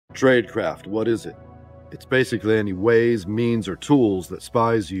Tradecraft, what is it? It's basically any ways, means, or tools that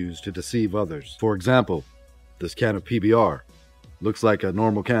spies use to deceive others. For example, this can of PBR. Looks like a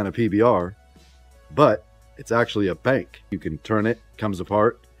normal can of PBR, but it's actually a bank. You can turn it, comes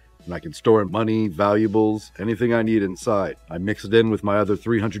apart, and I can store money, valuables, anything I need inside. I mix it in with my other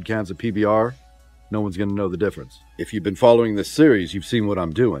 300 cans of PBR. No one's gonna know the difference. If you've been following this series, you've seen what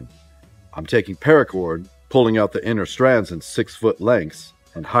I'm doing. I'm taking paracord, pulling out the inner strands in 6-foot lengths,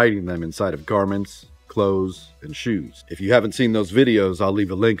 and hiding them inside of garments, clothes, and shoes. If you haven't seen those videos, I'll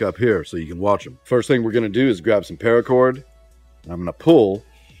leave a link up here so you can watch them. First thing we're gonna do is grab some paracord, and I'm gonna pull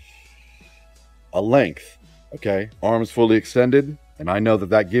a length, okay? Arms fully extended, and I know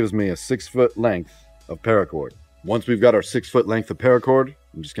that that gives me a 6-foot length of paracord. Once we've got our 6-foot length of paracord,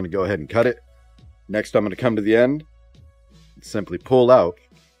 I'm just gonna go ahead and cut it. Next, I'm gonna come to the end and simply pull out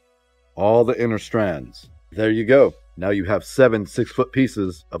all the inner strands. There you go. Now you have 7 6-foot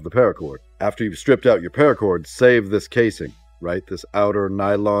pieces of the paracord. After you've stripped out your paracord, save this casing, right? This outer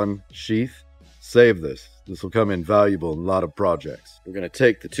nylon sheath. Save this. This will come in valuable in a lot of projects. We're going to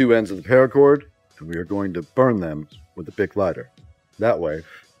take the 2 ends of the paracord and we are going to burn them with a Bic lighter. That way,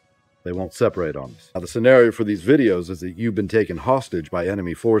 they won't separate on us. Now the scenario for these videos is that you've been taken hostage by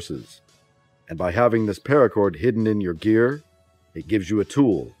enemy forces. And by having this paracord hidden in your gear, it gives you a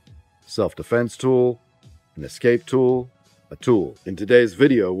tool. Self-defense tool, an escape tool, a tool. In today's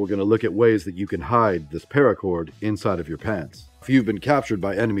video, we're going to look at ways that you can hide this paracord inside of your pants. If you've been captured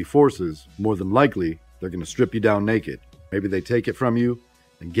by enemy forces, more than likely, they're going to strip you down naked. Maybe they take it from you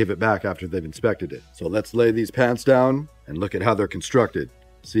and give it back after they've inspected it. So let's lay these pants down and look at how they're constructed.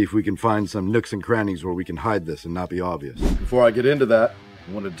 See if we can find some nooks and crannies where we can hide this and not be obvious. Before I get into that,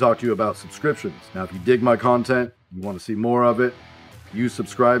 I wanted to talk to you about subscriptions. Now, if you dig my content, you want to see more of it, you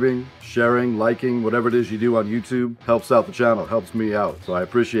subscribing, sharing, liking, whatever it is you do on YouTube helps out the channel, helps me out, so I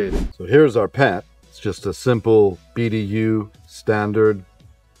appreciate it. So here's our pant. It's just a simple BDU standard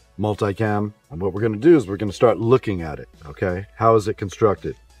MultiCAM. And what we're going to do is we're going to start looking at it, okay? How is it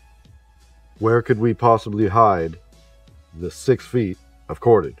constructed? Where could we possibly hide the 6 feet of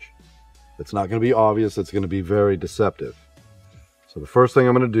cordage? It's not going to be obvious. It's going to be very deceptive. So the first thing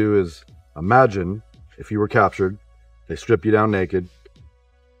I'm going to do is imagine if you were captured, they strip you down naked.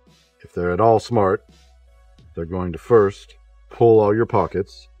 If they're at all smart, they're going to first pull all your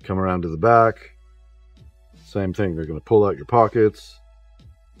pockets, come around to the back. Same thing, they're going to pull out your pockets.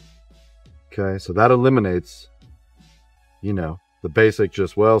 Okay, so that eliminates, you know, the basic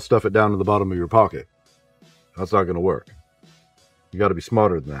just, well, stuff it down to the bottom of your pocket. That's not going to work. You got to be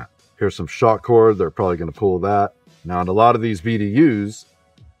smarter than that. Here's some shock cord. They're probably going to pull that. Now, in a lot of these BDUs,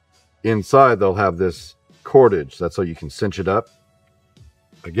 inside they'll have this cordage. That's how you can cinch it up.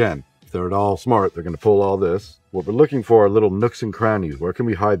 Again, if they're at all smart, they're going to pull all this. What we're looking for are little nooks and crannies. Where can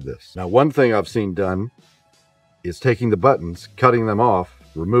we hide this? Now, one thing I've seen done is taking the buttons, cutting them off,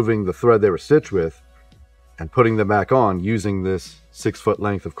 removing the thread they were stitched with, and putting them back on using this 6-foot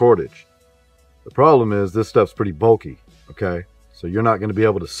length of cordage. The problem is this stuff's pretty bulky, okay? So you're not going to be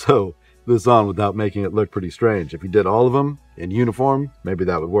able to sew this on without making it look pretty strange. If you did all of them in uniform, maybe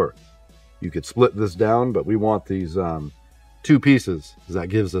that would work. You could split this down, but we want these 2 pieces because that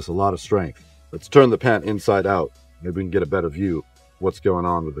gives us a lot of strength. Let's turn the pant inside out. Maybe we can get a better view of what's going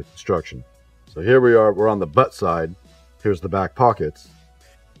on with the construction. So here we are, we're on the butt side. Here's the back pockets.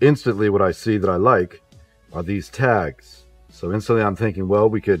 Instantly what I see that I like are these tags. So instantly I'm thinking, well,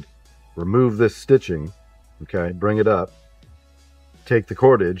 we could remove this stitching, okay, bring it up, take the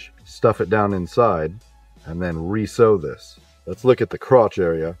cordage, stuff it down inside, and then re-sew this. Let's look at the crotch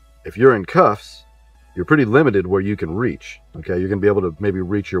area. If you're in cuffs, you're pretty limited where you can reach, okay? You're gonna be able to maybe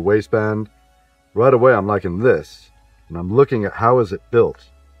reach your waistband. Right away, I'm liking this, and I'm looking at how is it built,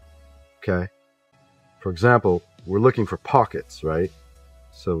 okay? For example, we're looking for pockets, right?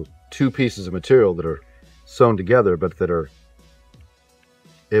 So 2 pieces of material that are sewn together, but that are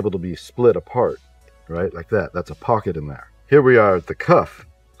able to be split apart, right? Like that, that's a pocket in there. Here we are at the cuff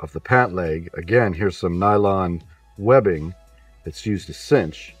of the pant leg. Again, here's some nylon webbing that's used to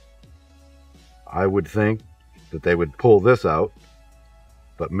cinch. I would think that they would pull this out,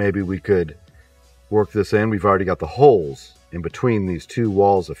 but maybe we could work this in. We've already got the holes in between these 2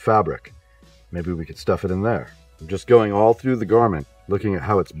 walls of fabric. Maybe we could stuff it in there. I'm just going all through the garment, looking at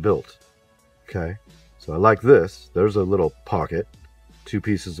how it's built. Okay, so I like this. There's a little pocket, 2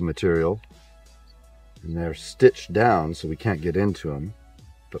 pieces of material, and they're stitched down so we can't get into them.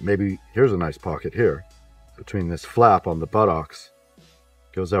 But maybe here's a nice pocket here. Between this flap on the buttocks,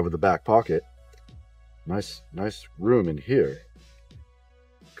 goes over the back pocket. Nice room in here.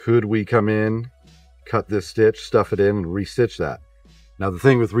 Could we come in, cut this stitch, stuff it in, and re-stitch that? Now the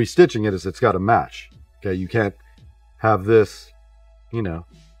thing with restitching it is it's got to match. Okay, you can't have this, you know,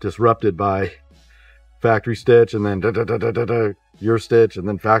 disrupted by factory stitch and then your stitch and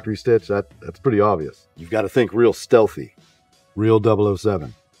then factory stitch. That's pretty obvious. You've got to think real stealthy, real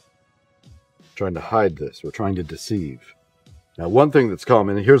 007. Trying to hide this. We're trying to deceive. Now one thing that's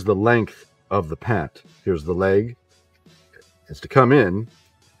common, and here's the length of the pant. Here's the leg. Is to come in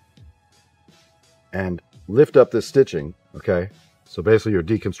and lift up this stitching, okay? So basically you're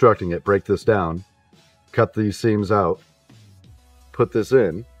deconstructing it, break this down, cut these seams out, put this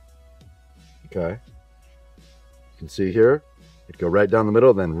in, okay? You can see here, it'd go right down the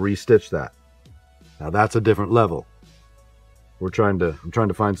middle, then restitch that. Now that's a different level. I'm trying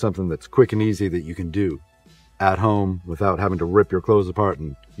to find something that's quick and easy that you can do at home without having to rip your clothes apart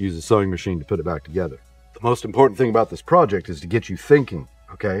and use a sewing machine to put it back together. The most important thing about this project is to get you thinking,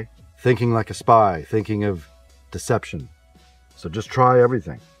 okay? Thinking like a spy, thinking of deception. So just try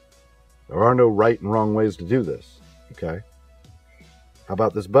everything. There are no right and wrong ways to do this, okay? How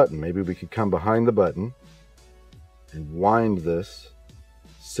about this button? Maybe we could come behind the button and wind this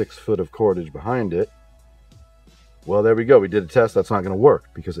 6 foot of cordage behind it. Well, there we go. We did a test. That's not going to work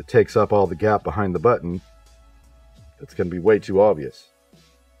because it takes up all the gap behind the button. It's going to be way too obvious,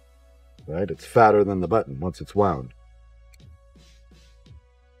 right? It's fatter than the button once it's wound.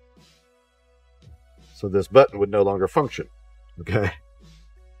 So this button would no longer function, okay?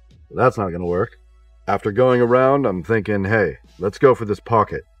 That's not going to work. After going around, I'm thinking, hey, let's go for this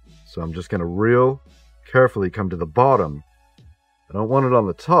pocket. So I'm just going to real carefully come to the bottom. I don't want it on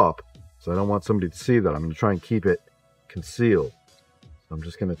the top, so I don't want somebody to see that. I'm going to try and keep it concealed. So I'm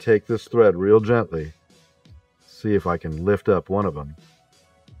just going to take this thread real gently, see if I can lift up one of them,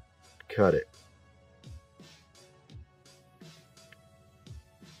 cut it.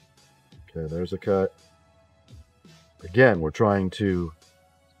 Okay, there's a cut. Again, we're trying to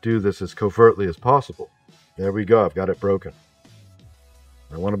do this as covertly as possible. There we go, I've got it broken.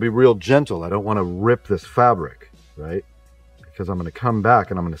 I want to be real gentle. I don't want to rip this fabric, right? Because I'm going to come back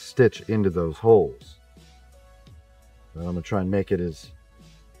and I'm going to stitch into those holes. And I'm going to try and make it as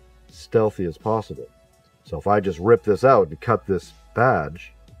stealthy as possible. So if I just rip this out and cut this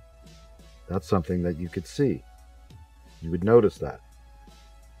badge, that's something that you could see. You would notice that.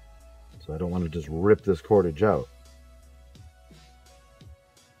 So I don't want to just rip this cordage out.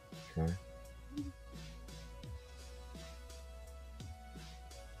 Okay.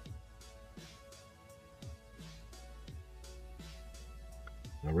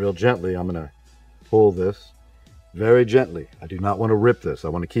 Now real gently, I'm going to pull this very gently. I do not want to rip this. I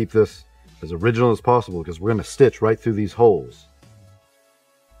want to keep this as original as possible because we're going to stitch right through these holes.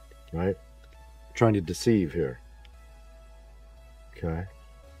 Right? I'm trying to deceive here. Okay.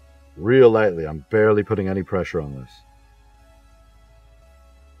 Real lightly. I'm barely putting any pressure on this.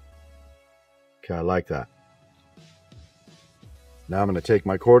 Okay, I like that. Now I'm going to take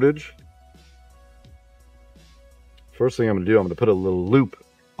my cordage. First thing I'm going to do, I'm going to put a little loop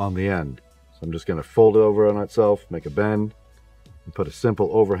on the end. So I'm just going to fold it over on itself, make a bend, and put a simple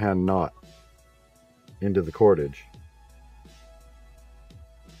overhand knot into the cordage.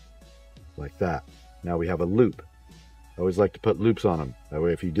 Like that. Now we have a loop. I always like to put loops on them. That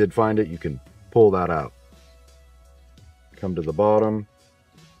way if you did find it, you can pull that out. Come to the bottom.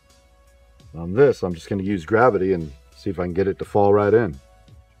 On this, I'm just going to use gravity and see if I can get it to fall right in.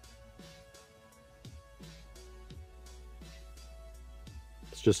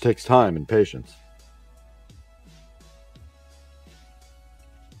 This just takes time and patience.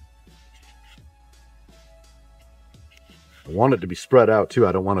 I want it to be spread out too.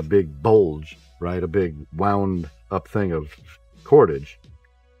 I don't want a big bulge, right? A big wound up thing of cordage.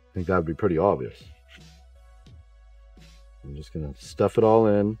 I think that would be pretty obvious. I'm just going to stuff it all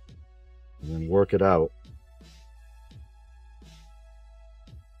in and then work it out.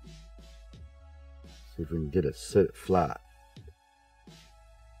 See if we can get it sit flat.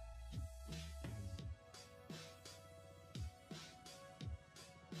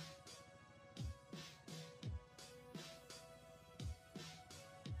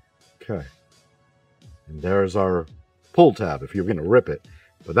 Okay. And there's our pull tab if you're going to rip it.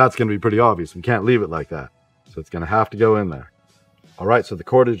 But that's going to be pretty obvious. We can't leave it like that. So it's going to have to go in there. All right, so the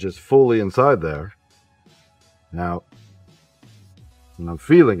cordage is fully inside there. Now, when I'm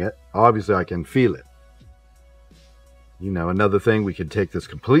feeling it, obviously I can feel it. You know, another thing, we could take this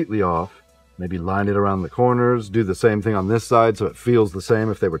completely off, maybe line it around the corners, do the same thing on this side so it feels the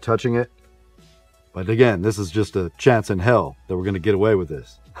same if they were touching it. But again, this is just a chance in hell that we're going to get away with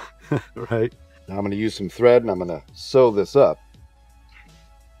this, right? Now I'm going to use some thread and I'm going to sew this up.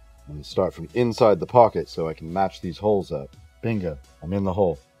 I'm going to start from inside the pocket so I can match these holes up. Bingo, I'm in the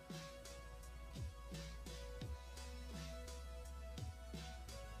hole.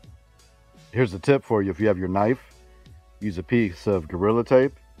 Here's a tip for you if you have your knife. Use a piece of Gorilla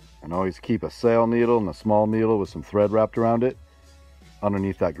Tape and always keep a sail needle and a small needle with some thread wrapped around it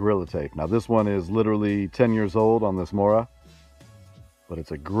underneath that Gorilla Tape. Now this one is literally 10 years old on this Mora, but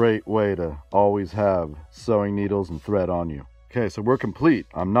it's a great way to always have sewing needles and thread on you. Okay, so we're complete.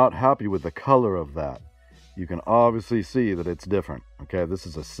 I'm not happy with the color of that. You can obviously see that it's different. Okay, this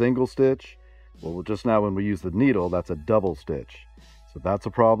is a single stitch. Well, just now when we use the needle, that's a double stitch. So that's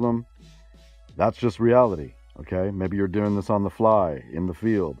a problem. That's just reality. Okay, maybe you're doing this on the fly, in the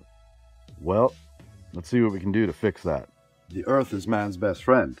field. Well, let's see what we can do to fix that. The earth is man's best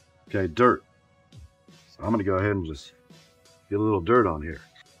friend. Okay, dirt. So I'm gonna go ahead and just get a little dirt on here.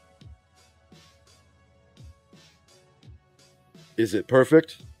 Is it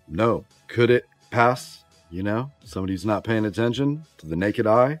perfect? No. Could it pass? You know, somebody's not paying attention to the naked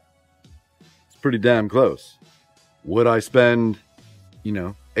eye? It's pretty damn close. Would I spend,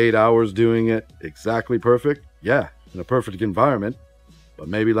 8 hours doing it exactly perfect? Yeah, in a perfect environment. But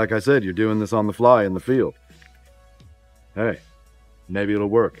maybe, like I said, you're doing this on the fly in the field. Hey, maybe it'll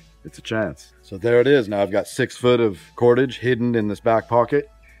work. It's a chance. So there it is. Now I've got 6 foot of cordage hidden in this back pocket.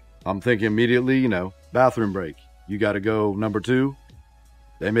 I'm thinking immediately, bathroom break. You got to go number 2.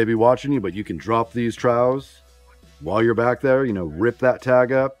 They may be watching you, but you can drop these trows while you're back there, rip that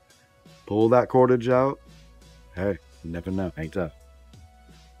tag up, pull that cordage out. Hey, you never know. Ain't tough.